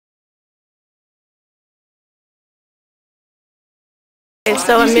Okay,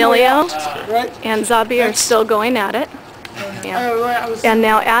 so Emilio and Zabi are still going at it. Yeah. And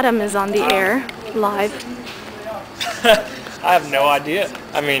now Adam is on the air, live. I have no idea.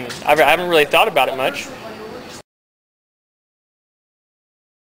 I mean, I haven't really thought about it much.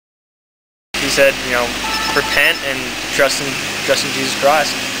 He said, you know, repent and trust in Jesus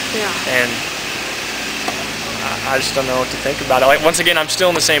Christ. Yeah. And I just don't know what to think about it. Like, once again, I'm still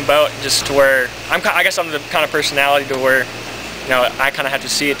in the same boat, just to where I guess I'm the kind of personality to where, you know, I kind of have to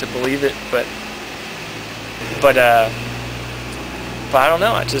see it to believe it. But I don't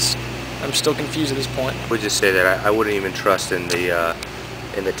know. I'm still confused at this point. I would just say that I wouldn't even trust in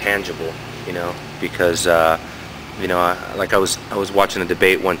the tangible, you know, because you know, like I was watching a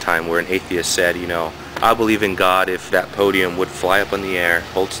debate one time where an atheist said, you know, I believe in God if that podium would fly up in the air,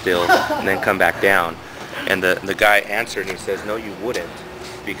 hold still, and then come back down. And the guy answered and he says, no, you wouldn't,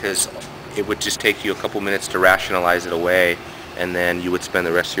 because it would just take you a couple minutes to rationalize it away, and then you would spend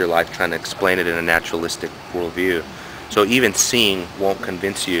the rest of your life trying to explain it in a naturalistic worldview. So even seeing won't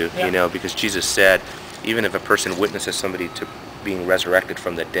convince you, you know, because Jesus said, even if a person witnesses somebody to being resurrected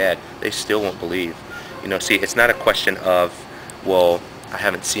from the dead, they still won't believe. You know, see, it's not a question of, well, I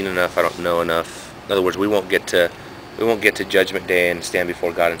haven't seen enough, I don't know enough. In other words, we won't get to Judgment Day and stand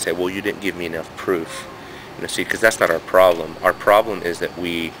before God and say, well, you didn't give me enough proof. You know, see, because that's not our problem. Our problem is that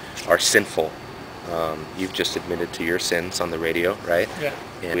we are sinful. You've just admitted to your sins on the radio, right? Yeah.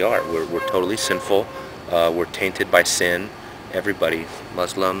 And we are. We're totally sinful. We're tainted by sin. Everybody,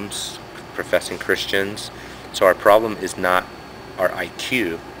 Muslims, professing Christians. So our problem is not our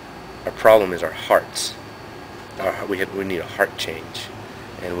IQ. Our problem is our hearts. We need a heart change,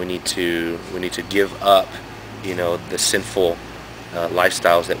 and we need to give up, you know, the sinful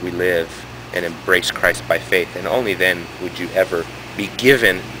lifestyles that we live and embrace Christ by faith. And only then would you ever be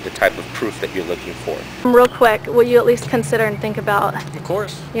given the type of proof that you're looking for. Real quick, will you at least consider and think about, Of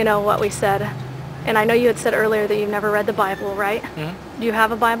course. you know, what we said? And I know you had said earlier that you've never read the Bible, right? Mm-hmm. Do you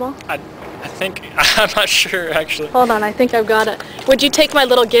have a Bible? I think, I'm not sure, actually. Hold on, I think I've got it. Would you take my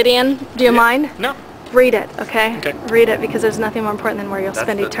little Gideon? Do you mind? No. Read it, okay? Okay. Read it, because there's nothing more important than where you'll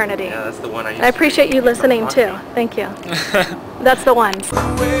spend eternity. Yeah, that's the one I used I appreciate you listening too. Thank you. That's the one.